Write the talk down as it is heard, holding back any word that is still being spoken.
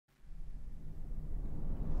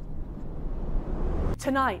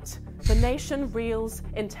Tonight, the nation reels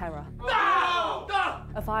in terror. No!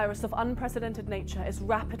 A virus of unprecedented nature is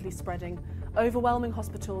rapidly spreading, overwhelming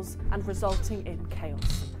hospitals and resulting in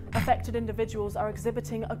chaos. Affected individuals are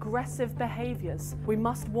exhibiting aggressive behaviours. We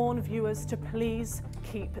must warn viewers to please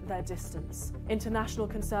keep their distance. International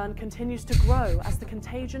concern continues to grow as the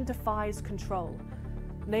contagion defies control.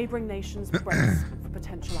 Neighbouring nations brace for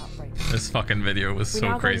potential outbreaks. This fucking video was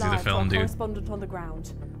so crazy to film, dude. Correspondent on the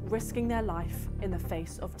ground, risking their life in the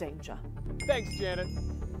face of danger. Thanks, Janet.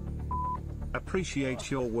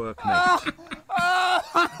 Appreciate your work, mate.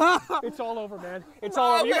 It's all over, man. It's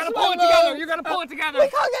all over. You gotta pull it together. You gotta pull it together. We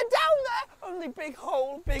can't get down there. Only big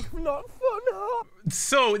hole, big not fun.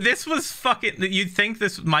 So this was fucking. You'd think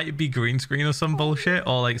this might be green screen or some bullshit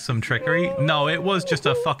or like some trickery. No, it was just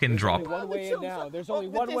a fucking drop. One way in now. There's only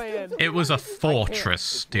one way in. It was a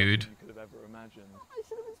fortress, dude.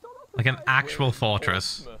 Like an actual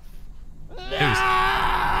fortress. It was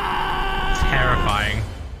terrifying.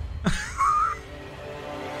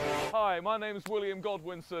 Hi, my name's William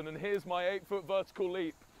Godwinson, and here's my 8-foot vertical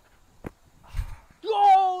leap.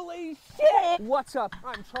 Holy shit! What's up?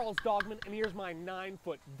 I'm Charles Dogman, and here's my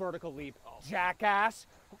 9-foot vertical leap. Jackass!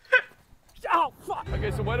 Oh, fuck!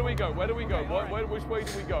 Okay, so where do we go? Where do we go? Which way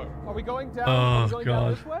do we go? Are we going down? Oh, going God.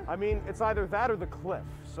 down this way? I mean, it's either that or the cliff,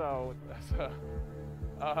 so...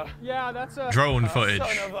 Yeah, that's a... Drone footage.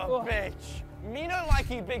 Son of a bitch. Me don't like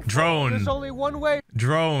you, big Drone. There's only one way.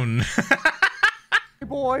 Drone.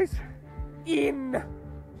 Boys. In.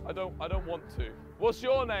 I don't want to. What's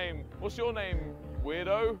your name? What's your name?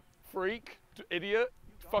 Weirdo? Freak? Idiot?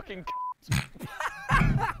 Fucking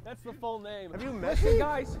That's the full name. Have you met Listen, me?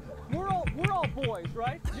 guys, we're all boys,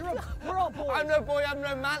 right? We're all boys. I'm no boy, I'm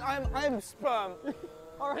no man, I'm sperm.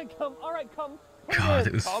 All right, come. God,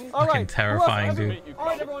 it was All fucking right, terrifying, dude. All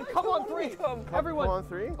right, everyone, come on three. Everyone. Come on,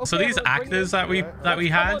 three? Okay, So these everyone, actors that we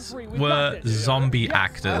had were zombie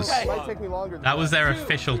actors. It might take me longer than That was their 2,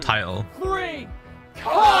 official title. 3.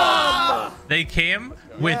 Come! They came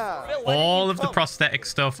with all of the prosthetic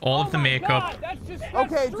stuff, all of the makeup.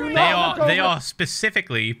 Okay, do not They are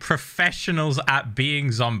specifically professionals at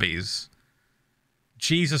being zombies.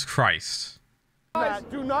 Jesus Christ.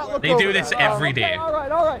 Do not look They do this every day. All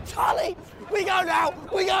right. Charlie, we go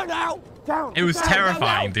now. Down. It was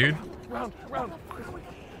terrifying, dude. Round.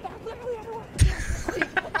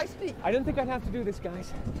 I didn't think I'd have to do this,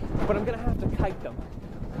 guys, but I'm gonna have to kite them.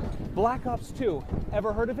 Black Ops 2.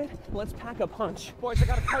 Ever heard of it? Let's pack a punch. Boys, I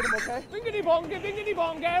gotta kite them, okay? Bingity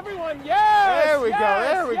bonga, everyone. Yes! There we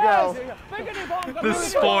go. Bingity bonga. The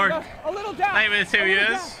sport. A little down. Not even 2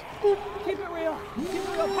 years. Keep it real.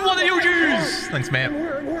 What do you use? Thanks, mate.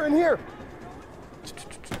 In here.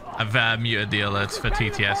 I've muted the alerts for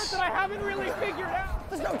TTS. That I haven't really figured out.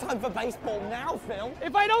 There's no time for baseball now, Phil.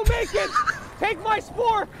 If I don't make it, take my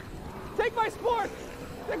spork.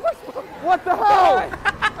 What the hell?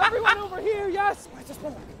 Everyone over here, yes.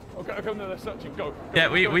 Okay, no, they're searching. Go. Yeah,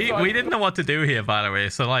 we didn't know what to do here, by the way.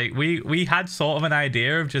 So like we had sort of an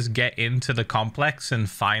idea of just get into the complex and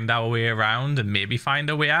find our way around and maybe find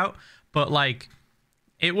a way out. But like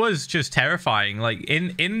it was just terrifying. Like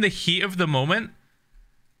in the heat of the moment,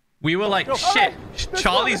 we were like, shit,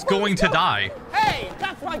 Charlie's going to die. Hey,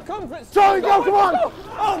 that's my comfort. Charlie, go, come on.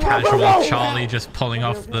 Oh, Casual Charlie just pulling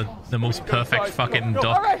off the most perfect fucking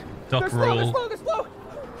duck roll. Slow.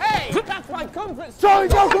 Hey, that's my comfort. Charlie,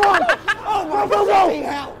 go, come on. Oh my fucking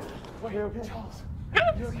hell. Wait, you okay, Charles?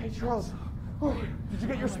 You okay, Charles? Did you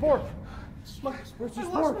get your spork? Where's your I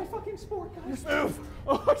lost spork? my fucking sport, guys. Move.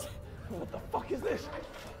 What the fuck is this?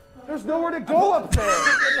 There's nowhere to go up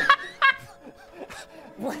there.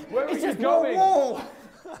 Where are It's you just no going? wall.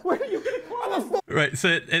 Where are you gonna climb? Right,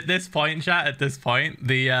 so at this point, chat, the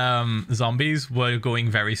zombies were going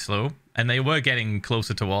very slow, and they were getting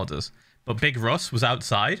closer towards us. But Big Russ was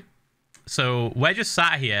outside, so we're just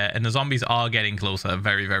sat here, and the zombies are getting closer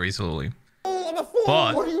very, very slowly.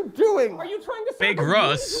 But What are you doing? Are you trying to Big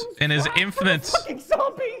Russ, in his infinite,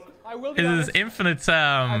 zombie? I will be in his honest. infinite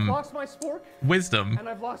I've lost my spork wisdom, and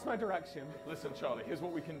I've lost my direction. Listen, Charlie, here's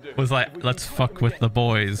what we can do. was If we like, can let's find fuck them with again, the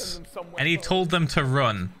boys, send them somewhere and he close. told them to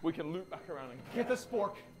run. We can loop back around and Get the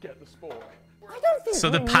spork. get the spork. I don't think So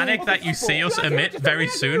the we panic need that you see us emit very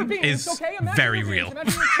soon is very real.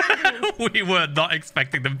 We were not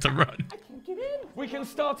expecting them to run. We can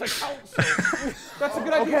start a council. That's a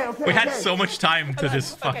good idea. Okay. We had so much time to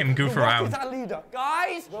just fucking goof Rock around. is our leader.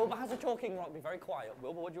 Guys, Wilbur has a talking rock. Be very quiet.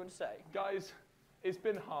 Wilbur, what do you want to say? Guys, it's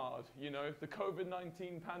been hard, you know, the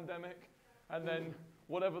COVID-19 pandemic, and then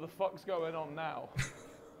whatever the fuck's going on now.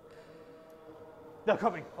 They're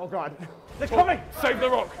coming. Oh God. They're coming. Save the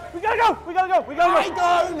rock. We gotta go. We gotta go. We gotta go.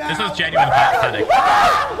 Go now! This was genuine panic.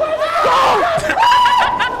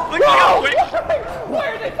 Look how quick. Why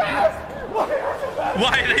are they fast?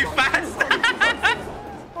 Why are they fast?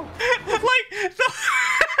 Like,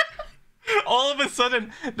 all of a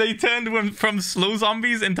sudden, they turned from slow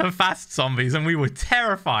zombies into fast zombies, and we were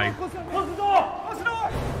terrified. Close the door. Close the door.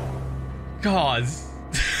 God.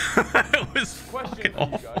 It was Question fucking for you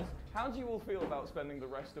awful. guys. How do you all feel about spending the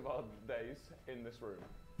rest of our days in this room?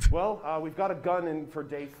 Well, we've got a gun in for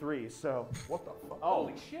day 3, so What the fuck?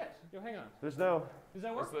 Holy shit. Yo, hang on. there's no. Does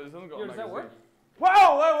that work? This hasn't got Yo, a does that magazine. work?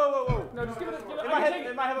 Whoa! No, just give it. I might can have- take it.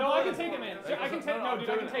 it might have a No, I bullet. can take it, man. I can take. No, dude,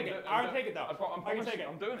 I can take it. I can take it though. I can take it.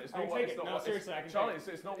 I'm doing it. It's I not can what take it's it. not No, what- seriously, I can Charlie, take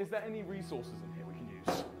it. it's not. Is there any resources in here we can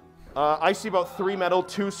use? I see about 3 metal,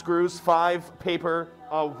 2 screws, 5 paper,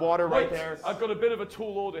 water right there. I've got a bit of a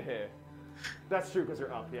tall order here. That's true because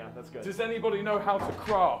they're up. Yeah, that's good. Does anybody know how to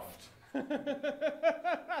craft?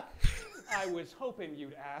 I was hoping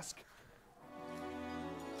you'd ask.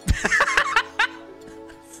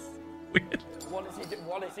 Weird. What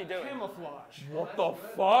is he doing? Camouflage. What the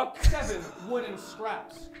fuck? 7 wooden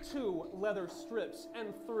scraps, 2 leather strips,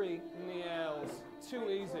 and 3 nails. Too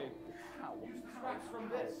easy. How? Scraps from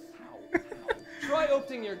this. Try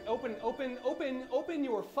opening your open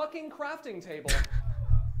your fucking crafting table.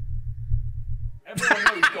 Everyone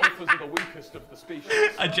knows golfers are the weakest of the species.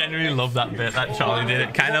 I genuinely love that bit that Charlie did.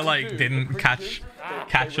 It kind of like didn't catch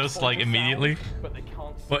us like immediately, But they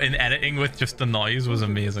can't. but in editing with just the noise was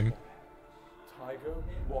amazing. Tiger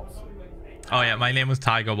Watson. Oh yeah, my name was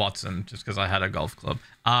Tiger Watson just because I had a golf club.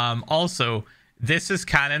 Also, this is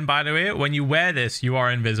canon, by the way. When you wear this, you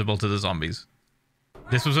are invisible to the zombies.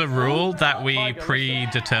 This was a rule that we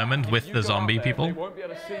predetermined with the zombie people,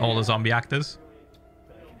 all the zombie actors.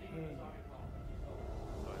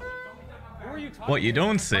 What you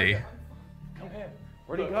don't see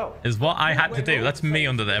Where'd he go? is what I had to do. That's me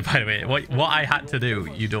under there, by the way. What I had to do,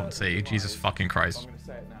 you don't see. Jesus fucking Christ. I'm gonna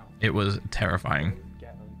say it now. It was terrifying.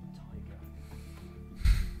 Get them tiger.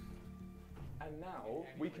 And now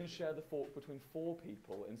we can share the fort between 4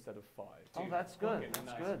 people instead of 5. Oh, that's good.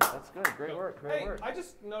 That's good. That's good. Great work. Great Hey, work. I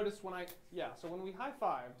just noticed when so when we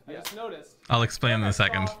high-fived, I just noticed. I'll explain in a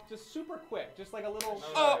second. Just super quick, just like a little.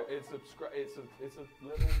 No, it's a little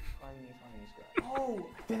tiny scratch. Oh,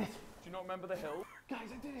 I did it. Do you not remember the hill? Guys,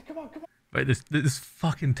 I did it. Come on, come on. But this is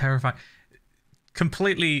fucking terrifying.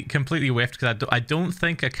 Completely whiffed because I don't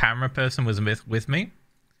think a camera person was with me.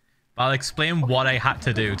 But I'll explain what I had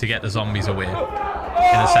to do to get the zombies away in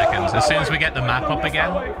a second. As soon as we get the map up again.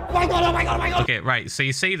 Oh my god, oh my god, oh my god! Okay, right. So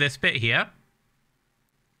you see this bit here?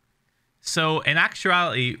 So in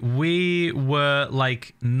actuality, we were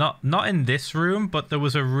like not in this room, but there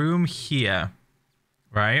was a room here.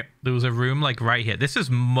 Right? There was a room like right here. This is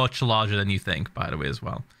much larger than you think, by the way, as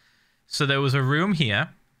well. So there was a room here,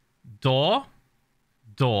 door,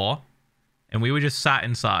 and we were just sat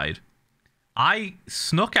inside. I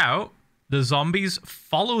snuck out. The zombies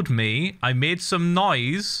followed me. I made some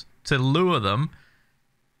noise to lure them.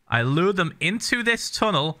 I lured them into this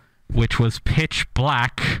tunnel, which was pitch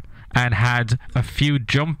black and had a few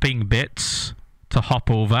jumping bits to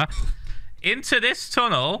hop over. Into this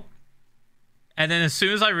tunnel. And then as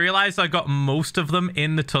soon as I realized I got most of them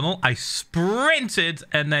in the tunnel, I sprinted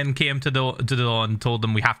and then came to the door and told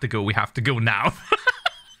them we have to go now.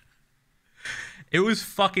 It was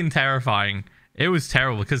fucking terrifying. It was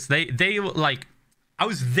terrible because they were like, I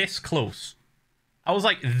was this close. I was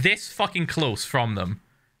like this fucking close from them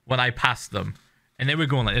when I passed them. And they were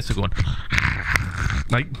going like this, they're going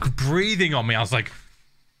like breathing on me. I was like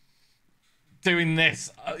doing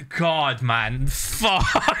this. God, man. Fuck.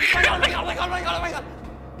 Oh my god, oh my god, oh my god, oh my god, oh my god!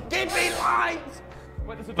 Give me lines!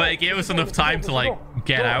 But it gave us enough time to like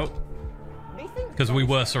get out because we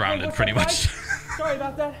were surrounded pretty much. Sorry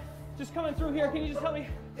about that. Just coming through here. Can you just help me?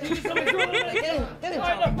 Can you just help me through a little bit? Get him, Oh,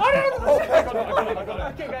 no.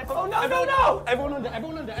 Okay, guys. Oh, no. Everyone under.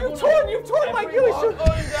 You've torn my ghillie suit.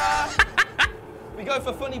 Under! We go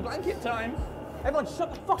for funny blanket time. Everyone,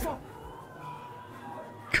 shut the fuck up.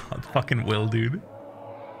 God, fucking Will, dude.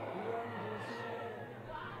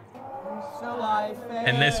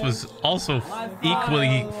 And this was also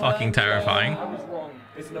equally fucking terrifying. I was wrong.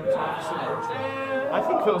 It's no time for scenario. I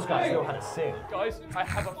think those guys know how to sing. Guys, I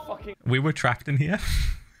have a fucking... We were trapped in here.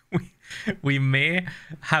 we may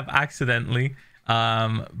have accidentally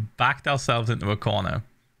backed ourselves into a corner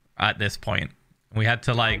at this point. We had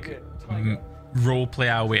to like role play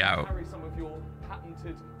our way out. Carry some of your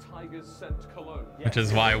patented Tiger's Scent cologne. Which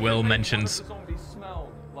is why Will mentions The zombies smell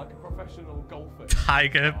like a professional golfer.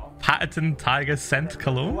 patent tiger scent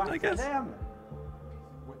cologne, I guess.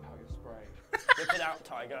 Whip it out,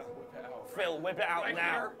 Tiger. Whip it out. Phil, whip it out now.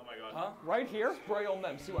 Here? Oh my god. Huh? Right here? Spray on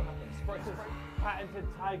them. See what happens. Spray. Patented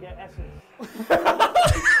Tiger essence.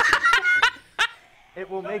 It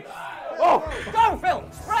will make. Oh! Go, Phil!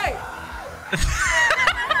 Spray!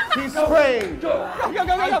 He's spraying. Go! Tom, go!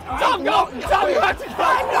 Tom, you have to go!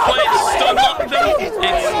 But it stun locked them. It's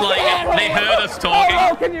like they heard us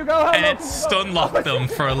talking, Can you go? and it stun locked them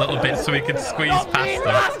for a little bit so we could squeeze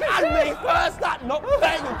past them. And me first! That not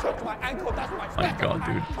fair! You took my ankle, that's my My God,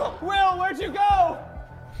 dude. Will, where'd you go?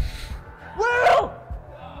 Will!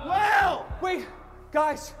 Will! Wait,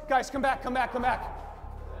 guys, come back.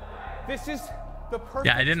 This is the perfect.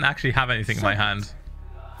 Yeah, I didn't actually have anything in my hand.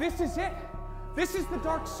 This is it. This is the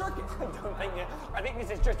dark circuit. I think this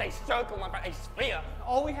is just a circle, my friend, a sphere.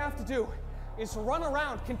 All we have to do is run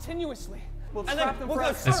around continuously. We'll trap them for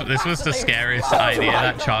us. This was the scariest idea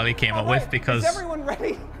that Charlie came up with because Is everyone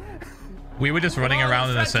ready? we were just running around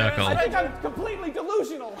in a circle, I think I'm completely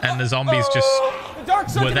delusional. and the zombies just The dark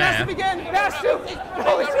circuit were has to there. begin. It has to. It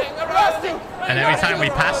has to. And every time we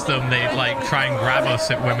passed them, they'd like try and grab us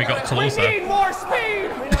when we got We closer. need more speed.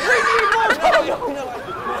 We need more speed.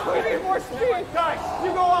 We need more speed, guys.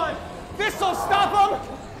 You go on. This'll stop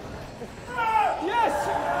them. Yes.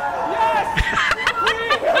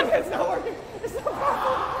 Please. It's not working. It's not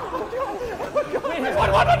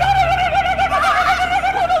working.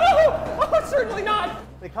 Oh, certainly not.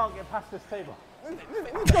 They can't get past this table.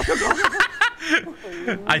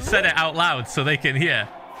 I said it out loud so they can hear.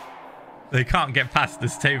 They can't get past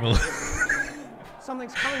this table.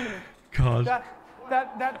 Something's coming to me. God.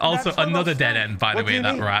 That Also, another dead end, by the way,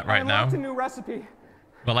 that we're at right now. I unlocked a new recipe.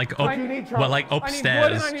 We're like What do you need, we're like Charles? I need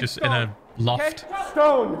wood upstairs, and I need just in stone. a loft. Okay?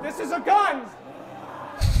 Stone. This is a gun.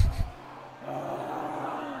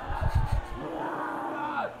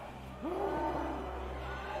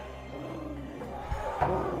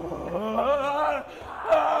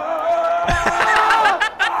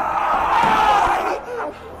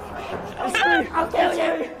 I'll kill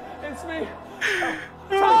you. It's me.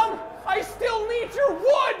 Tom, I still need your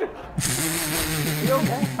wood.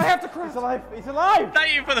 I have to craft. He's alive. He's alive.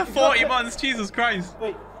 Thank you for the 40 months, Jesus Christ.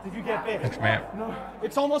 Wait, did you get bit? Man.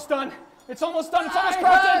 It's almost done. It's almost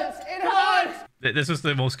crafted. It hurts. This was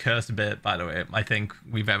the most cursed bit, by the way, I think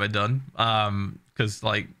we've ever done. Because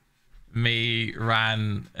like me,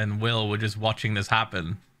 Ran, and Will were just watching this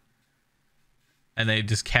happen. And they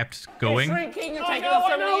just kept going. Shrinking and taking no, us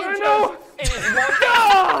so I many know. inches. It is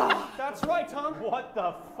one. That's right, Tom. What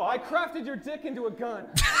the fuck? I crafted your dick into a gun.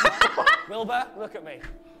 Wilbur, look at me.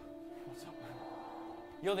 What's up, man?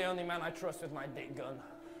 You're the only man I trust with my dick gun.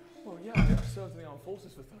 Well, yeah, I served in the armed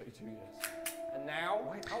forces for 32 years. And now?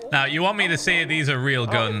 Now, you want me to say these are real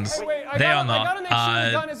guns? They are I gotta not. make sure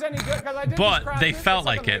the gun is any good, 'cause I did But just craft they it. felt It's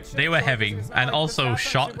like a it. makeshift They were so heavy, it's not and like also this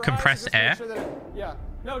shot super compressed high, air. so just make sure that yeah.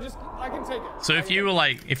 No, just I can take it. So if you were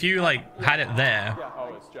like, if you like had it there,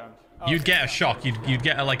 Oh, it's jammed. you'd get a shock. You'd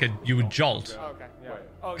get you would jolt Okay. Yeah.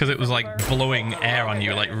 Oh, because it was like blowing air on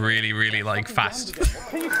you like really, really like fast.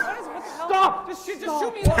 Stop! Just shoot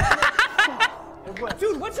me in the head.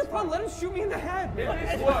 Dude, what's your problem? Let him shoot me in the head.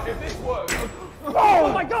 If this works.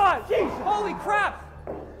 Oh my God! Holy crap!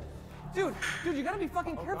 Dude, you gotta be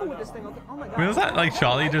fucking careful with this thing. Oh my God. Feels that like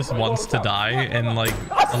Charlie just wants to die in like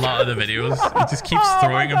a lot of the videos. He just keeps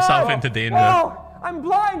throwing himself into danger. Oh, I'm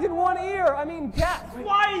blind in one ear. I mean, deaf.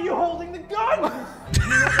 Why are you holding the gun?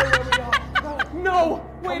 No,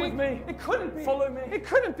 wait, with me. It couldn't be. Follow me. It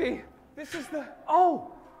couldn't be. This is the.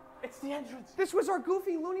 Oh, it's the entrance. This was our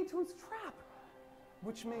goofy Looney Tunes trap.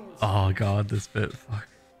 Which means. Oh God, this bit. Fuck.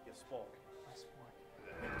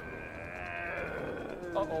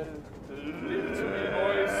 Uh-oh. Leave it to me,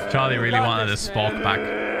 boys. Charlie really wanted his Spork back.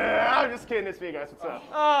 I'm just kidding. It's me, guys. What's up?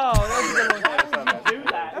 Oh, that's a good one. Do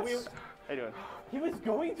that. How you doing? He was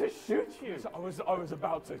going to shoot you. I was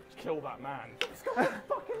about to kill that man.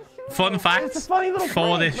 Fun fact, It's a funny little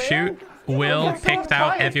for prank, this man. shoot, Will picked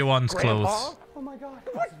out everyone's Grandpa? clothes. Oh my God.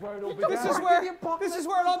 This is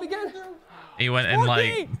where it all began. He went and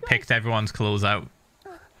like picked everyone's clothes out.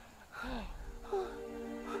 So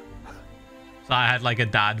I had like a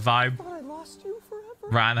dad vibe. I lost you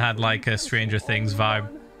forever. Ran had like a Stranger Things vibe.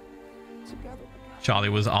 Charlie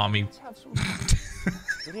was army.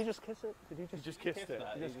 Did he just kiss it? Did he just kiss it?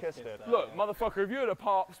 He just kissed it. Look, motherfucker, if you had a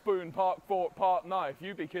part spoon, part fork, part knife,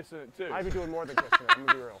 you'd be kissing it too. I'd be doing more than kissing it. I'm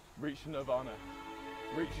gonna be real. Reach nirvana.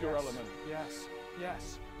 Reach your element. Yes.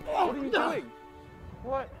 What are you doing?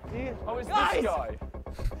 What? Oh, it's Guys! this guy.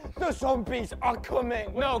 The zombies are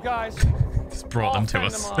coming. No, guys. Just brought them to I'll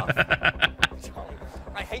us.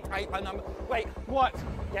 fend them Wait, What?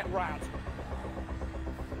 get rat.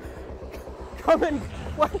 coming.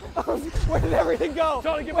 Where did everything go?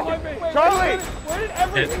 Charlie, get behind me. Charlie! Where did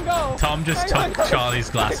everything go? Tom just took Charlie's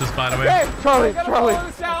glasses, by the way. Okay, Charlie, I gotta Charlie. follow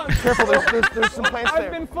this down. Careful, there's some plants there.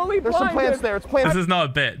 I've been fully There's some blinded. plants there. It's plants. This is not a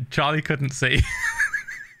bit. Charlie couldn't see.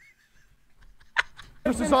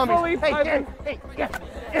 There's some fully- zombies. Hey, I've hey, been-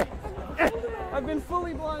 hey, I've been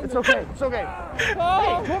fully blinded. it's okay. It's okay. Oh.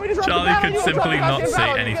 Hey, want me to drop Charlie the battle? could You simply drop the not goddamn say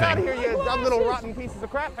battle. anything. Get out of here, you dumb little rotten pieces of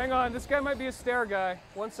crap. Hang on, this guy might be a stair guy.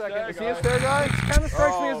 1 second. Stair Is guy. he a stair guy? Kind of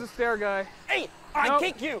strikes me Oh. as a stair guy. Hey, I Nope.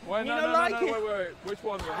 kick you. Wait, you no, don't no, like no, it. wait. Which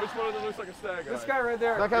one of them? Which one of them looks like a stair guy? This guy right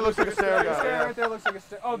there. That guy looks like a stair This guy. guy right there looks like a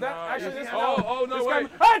stair. Oh, that actually this. Oh, no, this wait.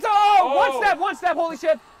 Guy, oh, it's, Oh. one step. Holy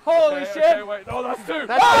shit. Holy shit. Okay, wait. No, that's two.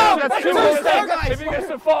 That's Oh, two. that's That's two two. stair guys. If he gets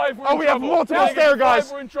to 5, we're Oh, in we have trouble. multiple If he gets stair to 5,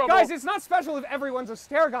 guys. we're in trouble. Guys, it's not special if everyone's a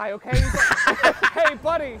stair guy, okay? Hey,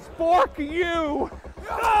 buddy, spork you.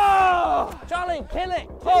 Oh, Charlie, kill it.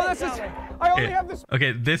 oh, this is. I only have this.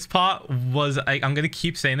 Okay, this part was I'm gonna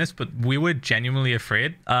keep saying this, but we were genuinely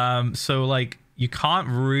afraid. So like you can't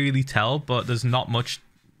really tell, but there's not much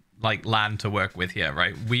like land to work with here,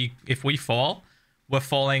 right? If we fall, we're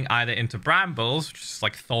falling either into brambles, just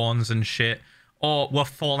like thorns and shit, or we're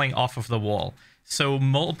falling off of the wall. So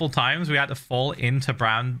multiple times we had to fall into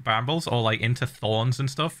brambles or like into thorns and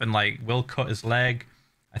stuff, and like Will cut his leg.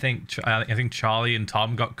 I think Charlie and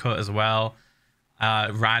Tom got cut as well.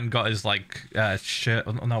 Rand got his like shirt.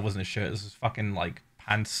 Oh, no, it wasn't his shirt. It was his fucking like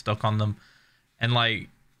pants stuck on them, and like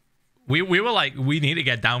we were like, we need to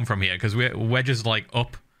get down from here because we're just like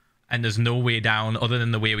up, and there's no way down other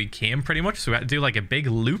than the way we came, pretty much. So we had to do like a big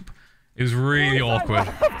loop. It was really awkward.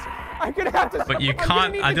 I'm gonna have to. But you I'm gonna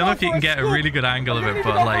can't. need to I don't go know if you for can get a scoop. really good angle of I'm it,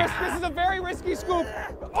 gonna but need to like. go for this is a very risky scoop.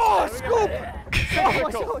 Oh, scoop.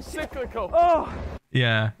 Cyclical. Oh.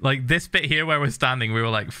 Yeah, like this bit here where we're standing, we were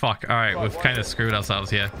like, fuck, all right, we've kind of screwed ourselves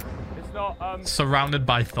here. It's not, Surrounded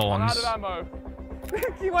by I'm thorns. out of ammo.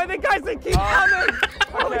 Why the guys they keep coming?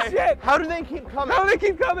 Holy shit. How do they keep coming? How do they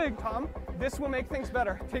keep coming? Tom, this will make things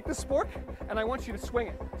better. Take the spork, and I want you to swing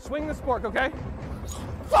it. Swing the spork, okay?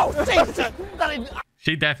 Oh, Jesus.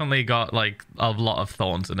 She definitely got like a lot of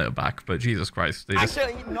thorns in her back, but Jesus Christ, they just...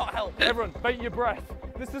 Actually, not help. Everyone, bait your breath.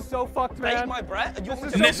 This is so fucked, Take man. my breath. You want me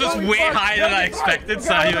is to- And this was way higher than I expected,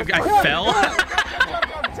 so I fell.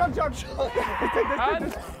 Jump. And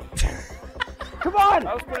Come on.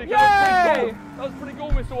 that was pretty good. Yay! That was pretty cool,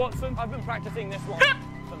 Mr. Watson. I've been practicing this one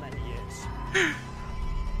for many years.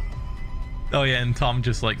 Oh yeah, and Tom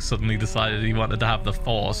just like suddenly decided he wanted to have the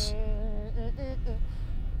force.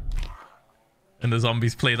 And the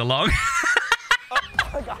zombies played along.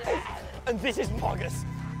 Guys, and this is Poggers.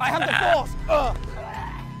 I have the force.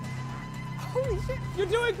 Holy shit. You're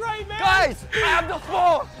doing great, man. Guys, I have the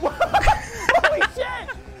force. Holy shit.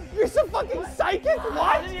 You're some fucking psychic.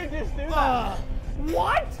 What? Did you just do that?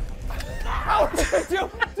 What? How did you do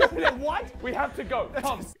it? What? We have to go.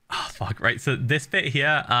 Come. Oh fuck, right. So this bit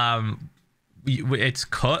here, it's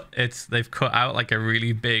cut. They've cut out like a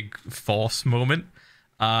really big force moment,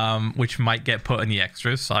 which might get put in the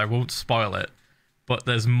extras, so I won't spoil it. But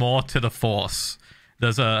there's more to the force.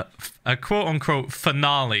 There's a quote unquote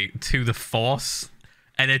finale to the force,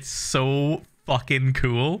 and it's so fucking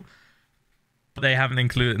cool. But they haven't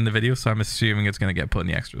included it in the video, so I'm assuming it's gonna get put in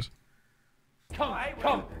the extras. Come.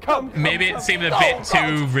 Maybe it seemed a bit too It's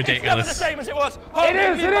never the ridiculous, same as it was. It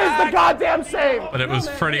is the goddamn same. but it was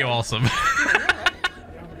pretty awesome.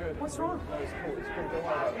 What's wrong?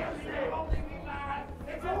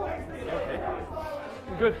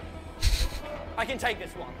 Good. I can take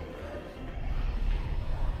this one.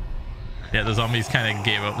 Yeah, the zombies kind of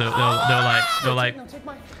gave up. They're like, No, take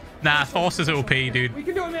my. nah, force is OP, dude. We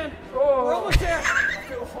can do it, man. We're almost there. I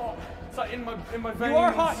feel hot. It's like in my veins. You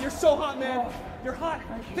are hot. You're so hot, man. You're hot.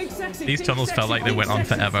 Think sexy. These think tunnels sexy, felt like they think went on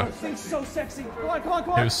sexy. forever. Think so sexy. Come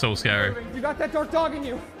on. It was so scary. You got that dark dog in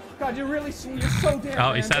you. God, you're so damn.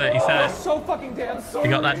 Oh, he man. said it. He said You're it. so fucking damn. You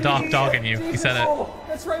got that dark dog in you. He said it.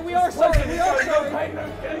 That's right. We are sorry. We are sorry. We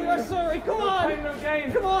are sorry. Come on.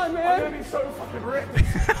 Come on, I'm man. gonna be so fucking ripped.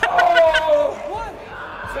 Oh! What?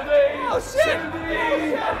 Today. Oh shit!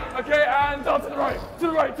 Cindy. Okay, and down to the right. To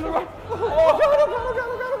the right. Go.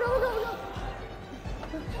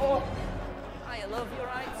 Oh. I love you,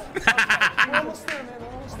 right? We're almost there, man. We're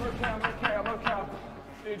almost there. I'm okay.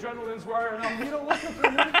 The adrenaline's wearing off. You don't look at me.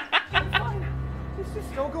 I'm fine.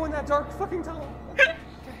 Just don't go in that dark fucking tunnel. Okay.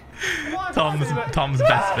 Come on. Tom's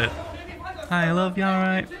best bit. I love you,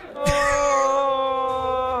 alright.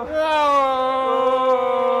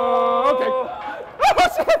 Oh, okay. Oh,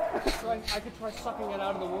 shit. I could try sucking it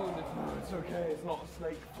out of the wound. It's okay, it's not a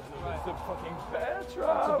snake. Right. It's a fucking bear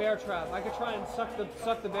trap. It's a bear trap. I could try and suck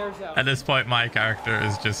the bears out. At this point, my character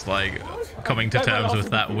is just like coming to terms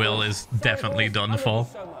with that Will is definitely done for.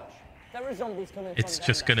 It's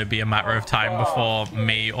just going to be a matter of time before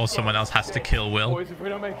me or someone else has to kill Will. Boys, if we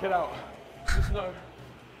don't make it out, just know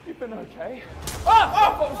you've been okay.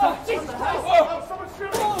 Jesus Christ! Someone's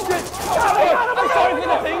shooting! I'm sorry for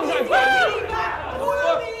the things I've done.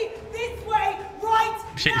 Follow me this way, right?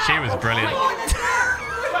 She was brilliant.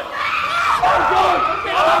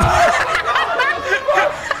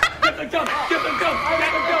 Get the gun! Get the gun!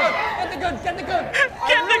 Get the gun! Get the gun! Get the gun!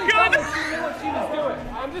 Get the gun! She knew what she was doing.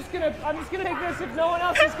 I'm just gonna take this if no one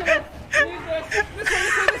else is gonna need this.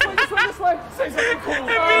 This way. Say something cool.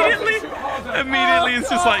 Immediately it's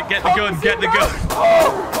just like, get the gun, get the gun.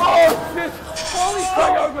 Oh shit! Holy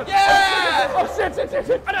fuck! Yeah! Oh shit!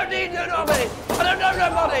 I don't need nobody! I don't know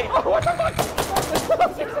nobody! What the fuck?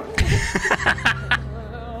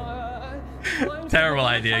 Terrible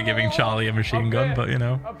idea giving Charlie a machine gun, but you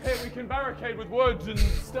know. Up here we can barricade with wood and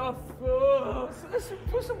stuff. Oh,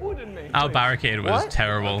 put some wood in me. Our please. barricade was What?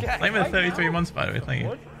 terrible. Okay. Thank you for 33 months, by the way. Thank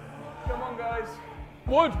you. Come on, guys.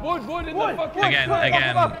 Wood in the fucking... Again,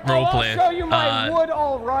 roleplay. I'll show you my wood,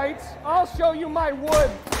 all right. I'll show you my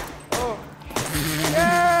wood. Oh.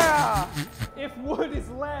 Yeah! If wood is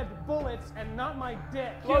lead, bullets, and not my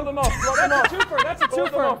dick. Blow them off, blow them That's off. a twofer, that's a Blow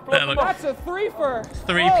them twofer. off, blow them That's a threefer.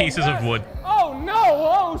 3 pieces of wood. Oh, no,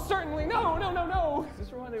 oh, certainly, no. Is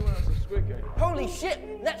this reminding one of a Squid Game? Holy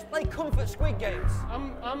shit! Let's play comfort Squid Games.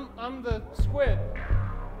 I'm the squid.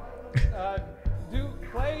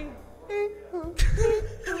 Play.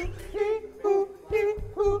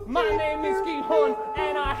 My name is Gihon,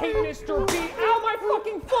 and I hate Mr. B. Ow, my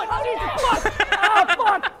fucking foot! Jesus, fuck! Oh,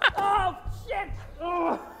 fuck! Oh, shit!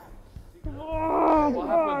 Oh, What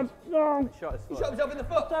happened? no. He shot himself in the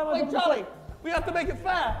foot. Hey, Charlie, we have to make it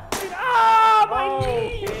fair. Ah, my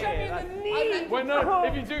knee! You shot me in the knee! Wait, no,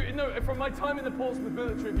 if you do, from my time in the Portsmouth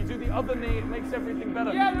military, if you do the other knee, it makes everything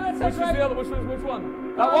better. Yeah, no, that's Which right. is the other, which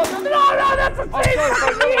one? That one? No, that's a Oh, sorry,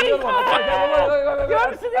 the other one.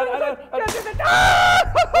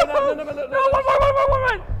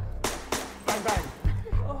 One.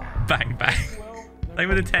 Bang, bang. Thank you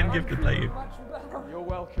for the 10 gifted, thank you. You're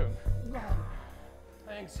welcome.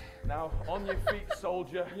 Thanks. Now, on your feet,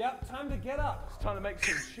 soldier. Yep, time to get up. It's time to make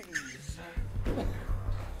some cheese.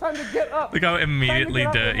 Time to get up. Look how immediately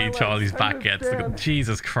Time to get up with my dirty legs. Charlie's Time back to gets. stand.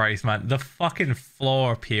 Jesus Christ, man. The fucking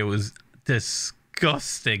floor up here was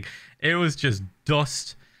disgusting. It was just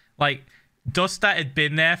dust. Like, dust that had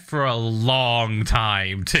been there for a long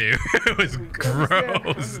time, too. It was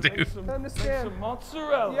gross, dude. Make some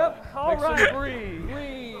mozzarella. Yep, all Make right. some brie.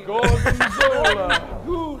 Brie. Gorgonzola.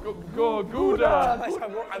 Gouda.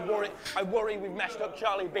 I worry we've messed up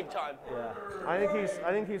Charlie big time. Yeah. I think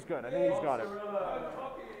he's good. I think he's got it.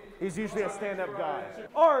 He's usually a stand-up guy.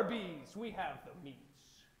 Arby's, we have the meats.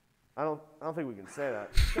 I don't think we can say that.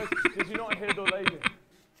 Did you not hear the lady?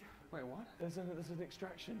 Wait, what? There's an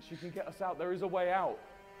extraction. She can get us out. There is a way out.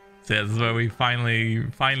 So this is where we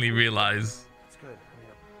finally realize It's good.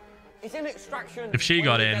 It's an extraction. if she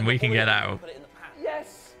got in, we can get out.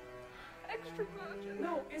 Yes. Extra virgin.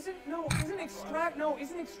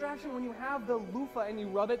 Isn't extraction when you have the loofah and you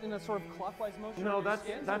rub it in a sort of clockwise motion? No, on your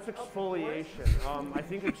that's skin? exfoliation. I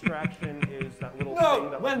think extraction is that little thing No,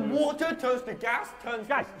 that when water turns to gas,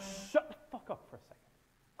 Guys, shut the fuck up for a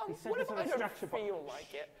second. What if I don't feel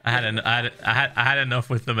like it? I had enough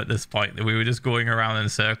with them at this point. We were just going around in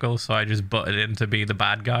circles, so I just butted in to be the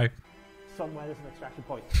bad guy. Somewhere there's an extraction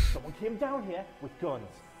point. Someone came down here with guns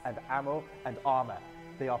and ammo and armor.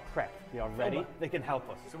 They are prepped. They are ready. They can help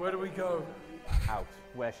us. So where do we go? Out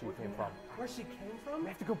where she came from. Where she came from? We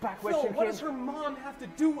have to go back where Phil, she what came does her mom have to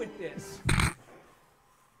do with this?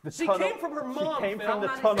 She tunnel. came from her mom, She came Phil. from the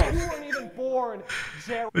tunnel. You weren't even born,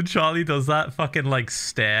 Jerry. When Charlie does that fucking like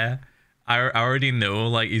stare, I already know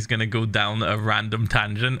like he's gonna go down a random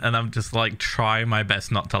tangent, and I'm just like trying my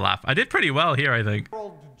best not to laugh. I did pretty well here, I think.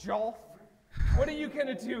 Jolf. What are you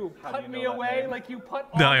gonna do? Put me away like you put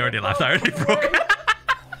No, all I your already laughed. I already buttons broke. away?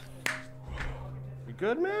 You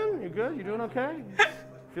good, man? You good? You doing okay?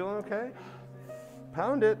 Feeling okay?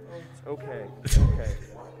 Pound it. It's okay. It's okay.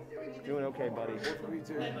 Doing okay, buddy.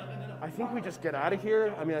 I think we just get out of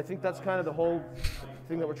here. I mean, I think that's kind of the whole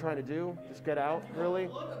thing that we're trying to do. Just get out, really.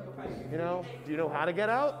 You know? Do you know how to get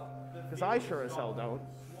out? Because I sure as hell don't.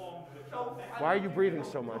 Why are you breathing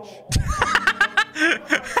so much?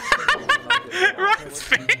 Ryan's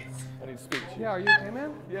face. I need to speak to you. Yeah, are you okay,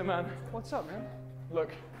 man? Yeah, man. What's up, man? Look.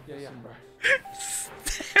 Yeah.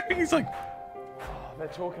 He's like, They're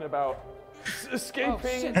talking about escaping. Oh,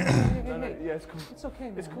 shit. No, yeah, it's cool. It's okay,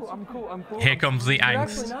 man. It's cool. I'm cool. I'm cool. Here comes the You're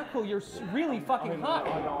actually angst. not cool. You're really fucking hot.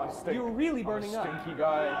 I know. I stink. You're really I'm burning a up. stinky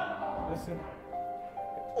guy. Listen.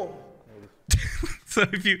 So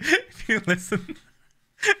if you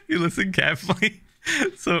listen carefully.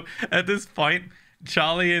 So at this point,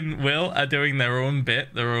 Charlie and Will are doing their own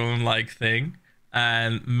bit, their own like thing,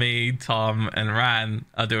 and me, Tom, and Ran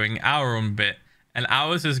are doing our own bit, and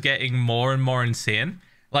ours is getting more and more insane.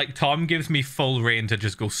 Like Tom gives me full reign to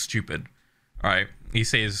just go stupid. All right, he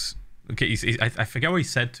says, okay, I forget what he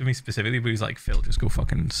said to me specifically, but he's like, Phil, just go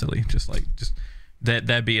fucking silly, just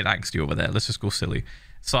they're being angsty over there. Let's just go silly.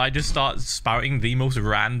 So I just start spouting the most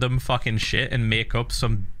random fucking shit and make up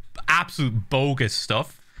some absolute bogus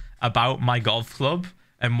stuff about my golf club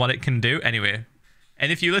and what it can do. Anyway,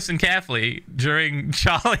 and if you listen carefully, during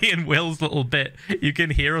Charlie and Will's little bit, you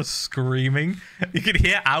can hear us screaming. You can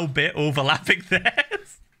hear our bit overlapping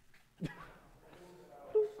theirs.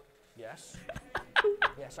 Yes.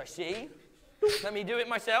 Yes, I see. Let me do it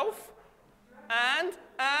myself. And.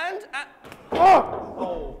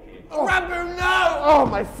 Oh! Rambo, no! Oh,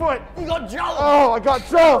 my foot! You got jolted! Oh, I got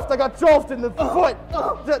jolfed! I got jolfed in the foot!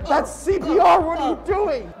 That's CPR, what are you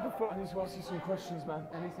doing? I need to ask you some questions, man.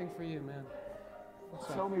 Anything for you, man.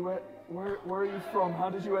 Tell me, where are you from? How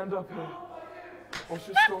did you end up here? What's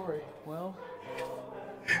your story? Well,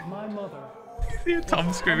 my mother. See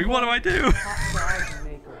Tom screaming, what do I do? Hot dog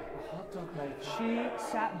maker. Hot dog maker. She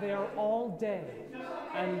sat there all day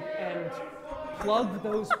and plugged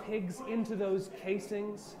those pigs into those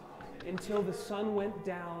casings until the sun went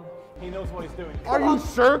down. He knows what he's doing. Are you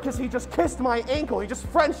sure? Because he just kissed my ankle. He just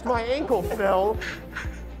Frenched my ankle, Phil.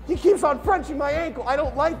 He keeps on Frenching my ankle. I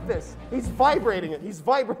don't like this. He's vibrating it. He's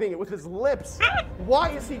vibrating it with his lips. Why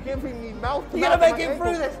is he giving me mouth to You mouth? gotta make him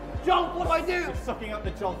through this! Jump, what do I do? Sucking up the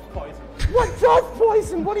golf poison. What jolf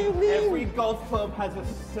poison? What do you mean? Every golf club has a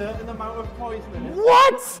certain amount of poison in it.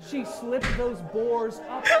 What? She slipped those boars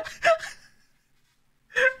up.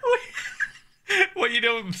 What you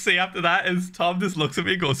don't see after that is Tom just looks at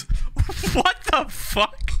me and goes, what the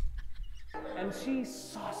fuck? And she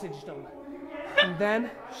sausaged them. And then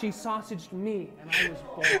she sausaged me, and I was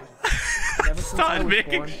born. And ever since I Started was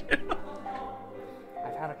making born, shit up.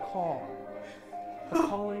 I've had a call. A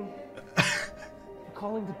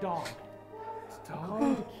calling to dog. A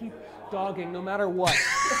calling to keep dogging no matter what.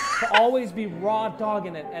 To always be raw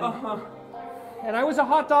dogging it. And I was a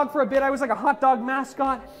hot dog for a bit. I was like a hot dog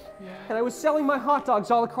mascot. And I was selling my hot dogs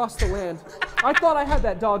all across the land. I thought I had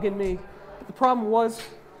that dog in me. But the problem was,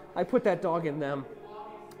 I put that dog in them.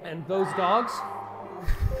 And those dogs,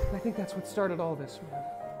 I think that's what started all this,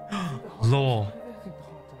 man. Lore.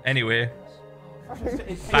 Anyway,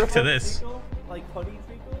 back to this. Like honey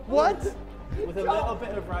treacle? What? With a little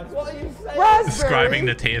bit of raspberry. What are you saying? Raspberry? Describing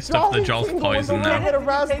the taste of the Jolly Jolf poison Tingle now. with a Taste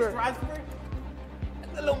raspberry. raspberry?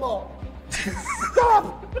 A little more.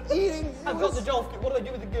 Stop eating. I've got the Jolf. What do I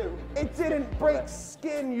do with the goo? It didn't break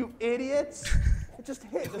skin, you idiots. It just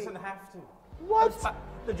hit It me. doesn't have to. What?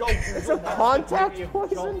 The Jolf goo. It's a contact beauty of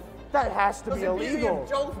poison? Jolf. That has to be The beauty illegal. of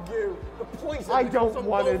Jolf goo. The poison. I that comes don't from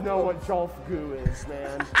want to golf know what clubs. Jolf goo is,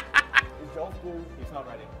 man. The Jolf goo. He's not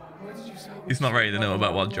ready. He's not ready to know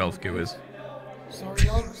about what Jolf goo is. Sorry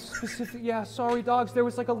dogs. Sorry dogs. There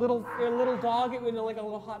was like a little dog in like a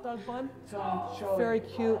little hot dog bun. Charlie, Very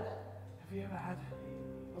cute. have you ever had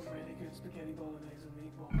a really good spaghetti bolognese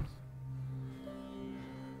and meatballs?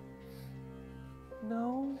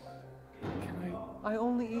 No. I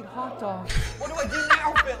only eat hot dogs. What do I do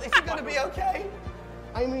now, Phil? Is he gonna be okay?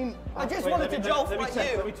 I mean, I just Wait, wanted to Jolf let me like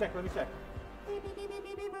check, you. let me check.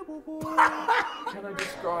 Can I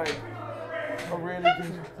describe a really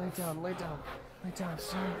good... Lay down.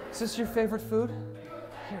 Is this your favorite food?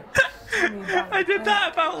 Here. I did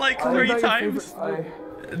that about like 3 times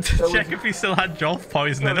to check if he still had Jolf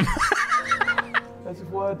poison in him. There's a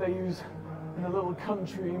word they use in a little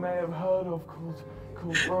country you may have heard of called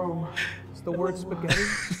Rome. It's the word spaghetti.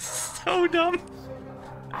 So dumb.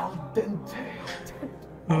 Al dente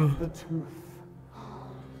of the tooth.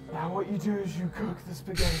 Now what you do is you cook the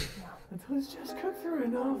spaghetti until it's just cooked through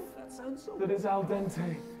enough. That sounds so good. That is al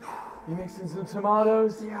dente. You mix in some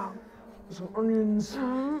tomatoes, some onions.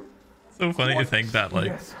 So funny to think that like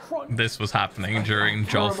Yes. this was happening during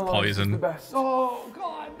Jolf Caramelized is the poison. best. Oh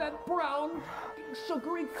God, that brown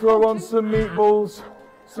sugary. Throw on some meatballs,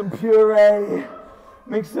 some puree,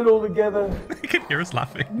 mix it all together. You can hear us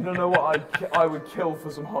laughing. You don't know what I would kill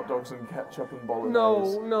for some hot dogs and ketchup and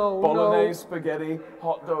bolognese. No. Bolognese, spaghetti,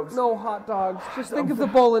 hot dogs. No hot dogs. Just think of the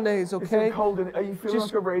bolognese, It's okay? so cold. Are you feeling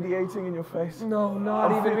Just- like a radiating in your face? No,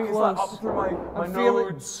 not I'm even feeling close. It's like up through my I'm feeling-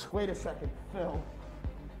 nodes. wait a second, Phil.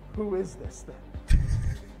 Who is this then?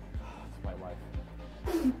 It's my wife.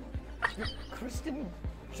 Kristen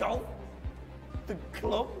Joel? The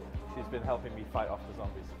club? She's been helping me fight off the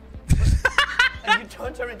zombies. And you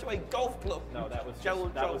turned her into a golf club? No, that was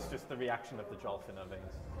just the reaction of the Jolf in her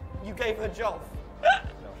veins. You gave her Jolf?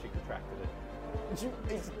 No, she contracted it.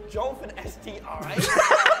 Is Jolf an STI?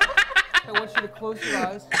 I want you to close your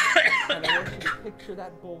eyes, and I want you to picture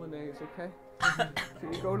that bolognese, okay? So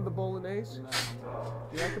you go to the bolognese.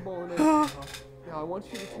 You like the bolognese? Now I want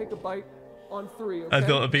you to take a bite on 3, okay? I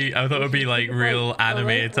thought it'd be like real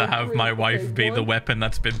anime to have my wife be the weapon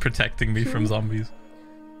that's been protecting me from zombies.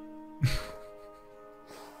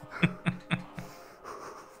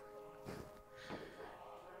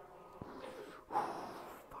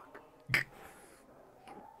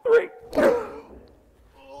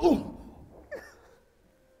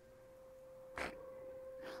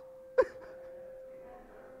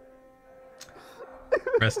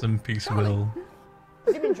 Rest in peace, Will.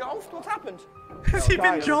 Has he been jolfed? What's happened? Has he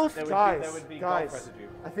been jolfed? Guys, There would be guys, golf residue.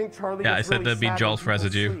 I think Charlie Yeah, was I said really there'd be sad Jolf when people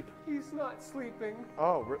residue. sleep. He's not sleeping.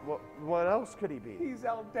 Oh, what else could he be? He's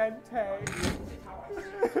al dente.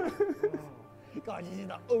 Guys, this is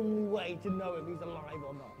the only way to know if he's alive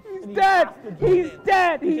or not. He's dead! He's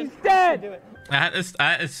dead! He's dead! I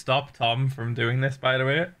had to stop Tom from doing this, by the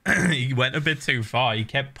way. He went a bit too far. He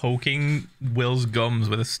kept poking Will's gums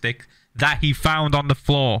with a stick that he found on the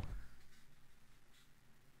floor.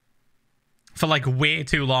 For like way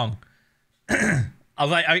too long. I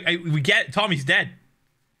was like, we get it. Tommy's dead.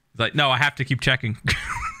 He's like, no, I have to keep checking.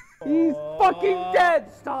 He's fucking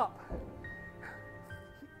dead! Stop!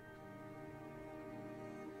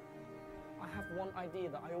 I have one idea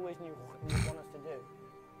that I always knew you would want us to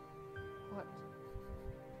do. What?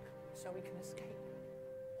 So we can escape.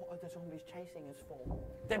 What are the zombies chasing us for?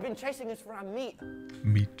 They've been chasing us for our meat.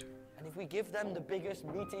 Meat. And if we give them the biggest,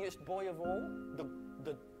 meatiest boy of all,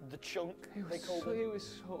 the chunk, they call him, He was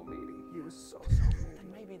so meaty. He was so meaty.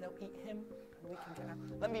 then maybe they'll eat him and we can get out.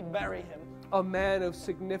 Let me bury him. A man of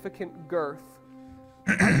significant girth.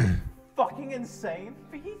 Fucking insane.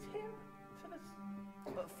 Feed him to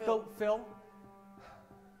the... But Phil, Phil,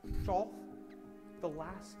 Jolf, the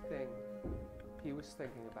last thing he was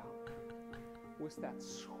thinking about was that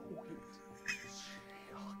sweet,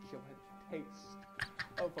 succulent taste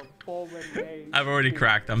of a bolognese. I've already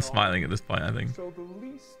cracked. I'm smiling at this point, I think. So the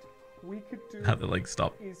least we could do Have to like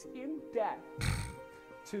stop. is in death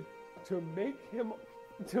to make him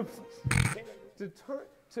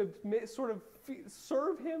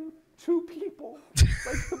serve him to people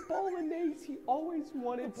like the bolognese he always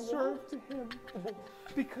wanted served to him,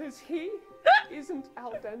 because he isn't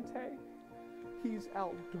al dente, he's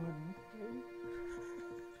al dente.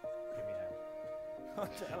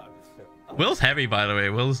 Will's heavy, by the way.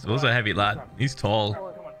 Will's a heavy lad. He's tall.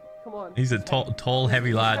 Come on. He's a tall,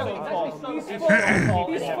 heavy lad. He's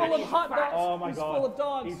full of hot dogs. Oh my He's god. full of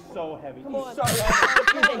dogs. He's so heavy. Come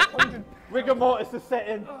on. Rigor mortis is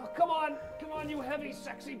setting. Oh, come on, you heavy,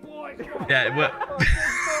 sexy boy. Yeah,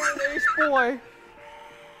 Bolognese boy.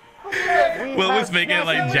 Will was making it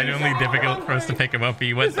like genuinely difficult for us to pick him up.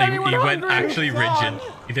 He went actually rigid.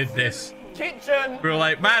 He did this. kitchen. We were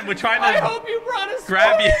like, man, we're trying to I hope you brought us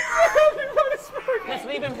grab you. I hope you brought us food. Let's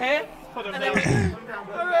leave him here. Put him And down. then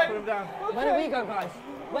All right. Put him down. Where do we go, guys?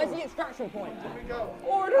 Where's the extraction point?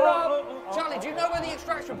 Order up. Charlie, do you know where the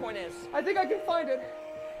extraction point is? I think I can find it.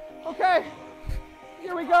 Okay.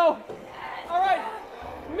 Here we go. All right.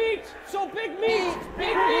 Meat. So big meat.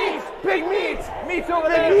 Big meat. Big meat! Meat's over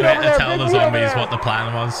there! We Meat had over to there! tell Big the meat over zombies there. what the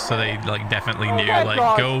plan was, so they like definitely knew. my Like,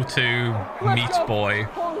 God. go to Meat Let's go. Boy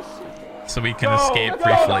Holy shit. so we can Go, escape go,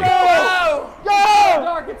 briefly. Go! Go!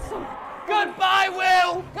 Dark, it's so... Goodbye,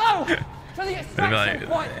 Will! Go! To the They'd be extraction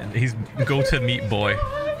point! like, he's go to Meat Boy. I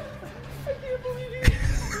can't believe you.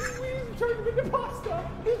 We turned him into pasta.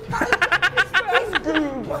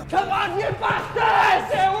 Come on, you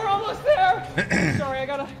bastards! Yeah, we're almost there. Sorry, I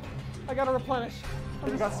gotta replenish.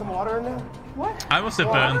 You got some water in there? What? I must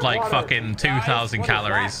have burned like fucking 2,000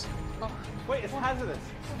 calories. Wait, it's hazardous.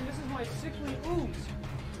 This is my sickly ooze.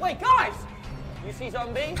 Wait, guys! You see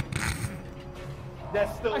zombie? They're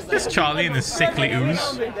still there. This Charlie and his sickly ooze.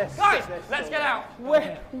 Guys, let's get out!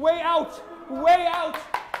 Way out. Way out.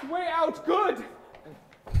 Way out. Good.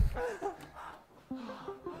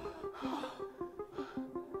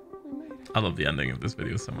 I love the ending of this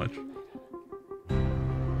video so much.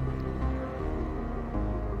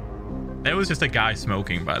 There was just a guy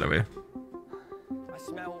smoking, by the way, I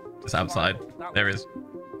smell... just outside. There is.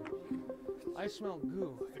 I smell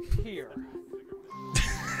goo here.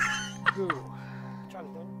 Goo. Charlie,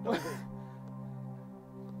 don't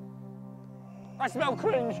I smell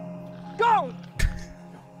cringe. Go!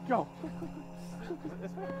 Go.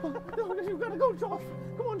 No, you gotta go, Joff.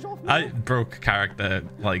 Come on, Joff. I broke character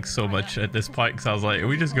like so much at this point because I was like, are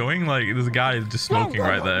we just going? Like, there's a guy just smoking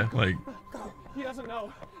right there. Like, He doesn't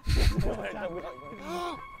know.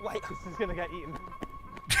 Wait. This is gonna get eaten.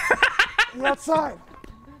 You're outside.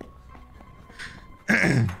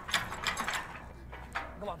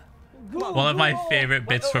 one of my favorite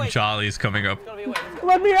bits from Charlie's coming up.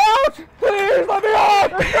 Let me out! Please, let me out!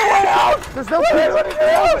 There's no way out! There's no way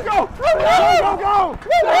out! Go! Let me out! Go!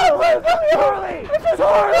 Let me out!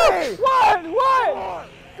 Charlie! What?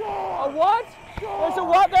 A what? There's a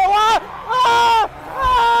what? There what?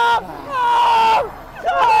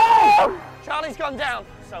 Charlie's gone down.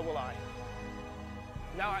 So will I.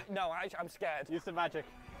 No, I'm scared. Use the magic.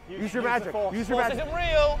 Use your magic. Use your Force magic. isn't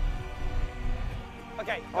real.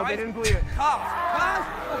 Okay, Oh, guys. they didn't believe it.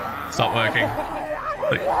 Cars. Stop working.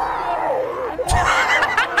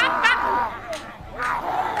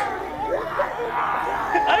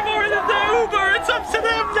 I'm already the Uber. It's up to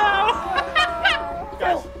them now.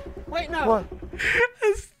 Guys, Wait, no. What?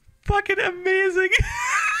 It's fucking amazing.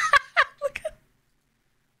 Look at.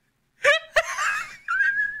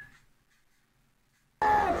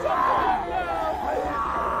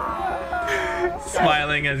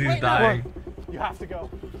 Smiling as he's dying. you have to go.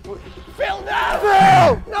 Phil, no!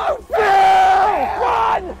 Phil! No, Phil!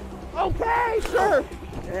 Run! Okay, sure.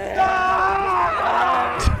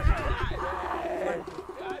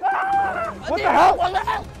 What the hell? What the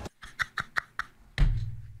hell?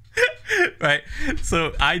 Right,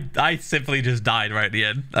 so I simply just died right at the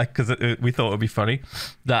end because we thought it would be funny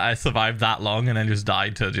that I survived that long and then just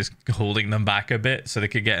died to just holding them back a bit so they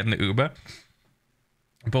could get in the Uber.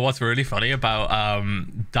 But what's really funny about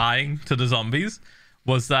dying to the zombies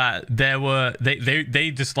was that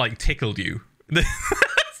they just like tickled you.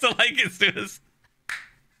 So like as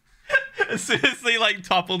soon as they like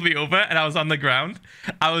toppled me over and I was on the ground,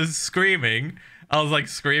 I was screaming. I was like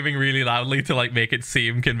screaming really loudly to like make it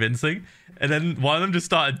seem convincing. And then one of them just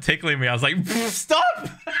started tickling me. I was like, stop!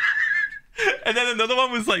 And then another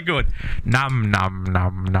one was like going, nom nom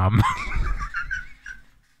nom nom.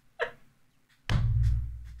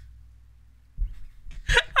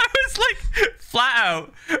 I was like flat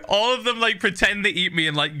out. All of them like pretend to eat me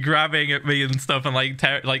and like grabbing at me and stuff and like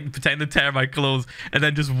pretend to tear my clothes. And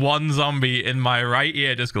then just one zombie in my right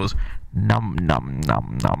ear just goes, nom nom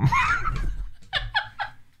nom nom.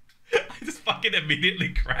 I just fucking immediately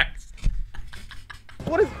cracked.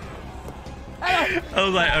 What is? I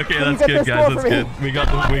was like, okay, that's good, guys. That's good. We got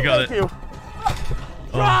it. Thank you.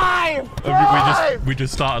 Drive! We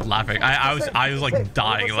just started laughing. I was like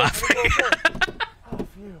dying laughing. Oh,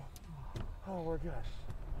 phew. Oh, we're good.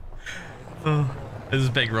 Oh, this is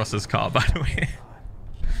Big Russ's car, by the way.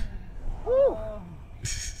 Woo.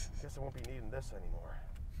 Guess I won't be needing this anymore.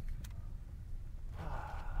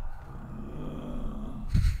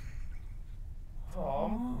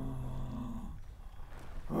 Tom?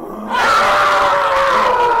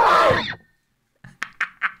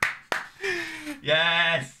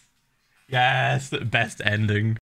 Yes, the best ending.